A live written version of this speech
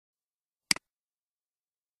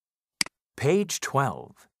Page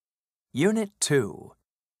 12. Unit 2.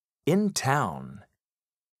 In Town.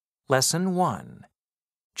 Lesson 1.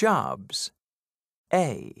 Jobs.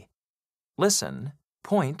 A. Listen,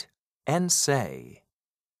 point, and say.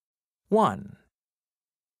 1,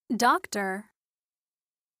 Doctor,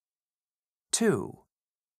 2,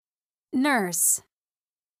 nurse,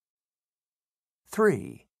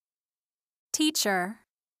 3, teacher,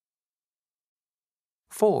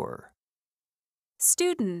 4,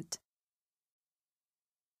 student,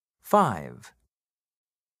 5,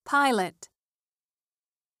 pilot,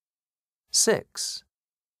 6.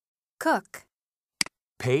 cook,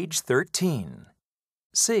 Page 13.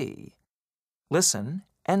 C. Listen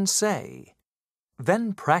and say.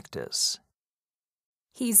 Then practice.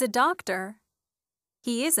 he's a doctor.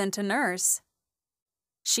 He isn't a nurse.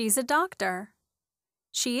 She's a doctor.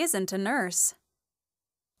 She isn't a nurse.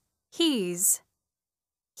 He's.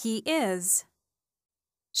 He is.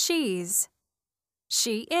 She's.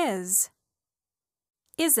 She is.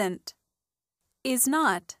 Isn't. Is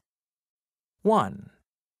not. 1,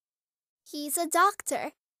 He's a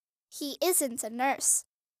doctor. He isn't a nurse.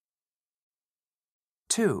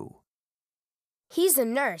 2, He's a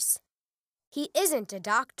nurse. He isn't a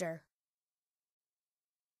doctor.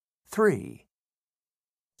 3,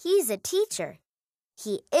 He's a teacher.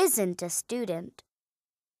 He isn't a student.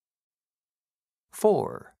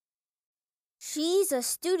 4, She's a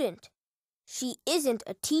student. She isn't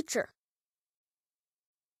a teacher.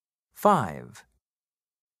 5,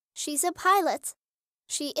 She's a pilot.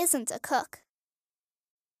 She isn't a cook.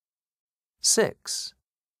 6,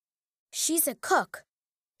 She's a cook.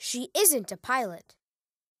 She isn't a pilot.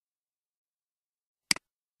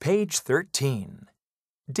 Page 13.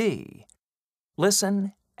 D.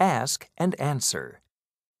 Listen, ask, and answer.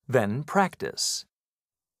 Then practice.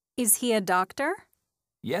 Is he a doctor?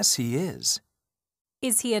 Yes, he is.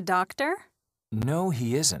 Is he a doctor? No,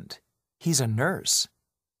 he isn't. He's a nurse.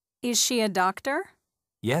 Is she a doctor?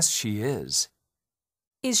 Yes, she is.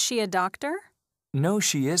 Is she a doctor? No,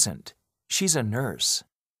 she isn't. She's a nurse.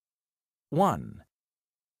 1,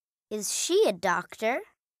 Is she a doctor?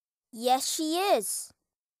 Yes, she is.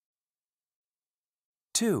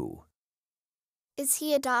 2, Is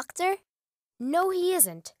he a doctor? No, he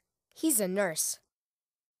isn't. He's a nurse.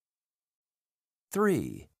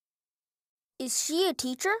 3, Is she a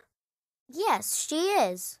teacher? Yes, she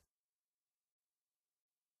is.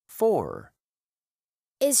 4,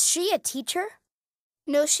 Is she a teacher?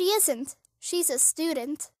 No, she isn't. She's a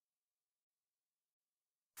student.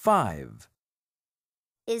 5,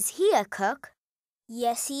 Is he a cook?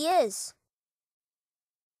 Yes, he is.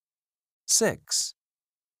 6,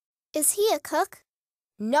 Is he a cook?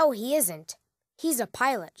 No, he isn't. He's a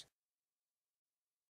pilot.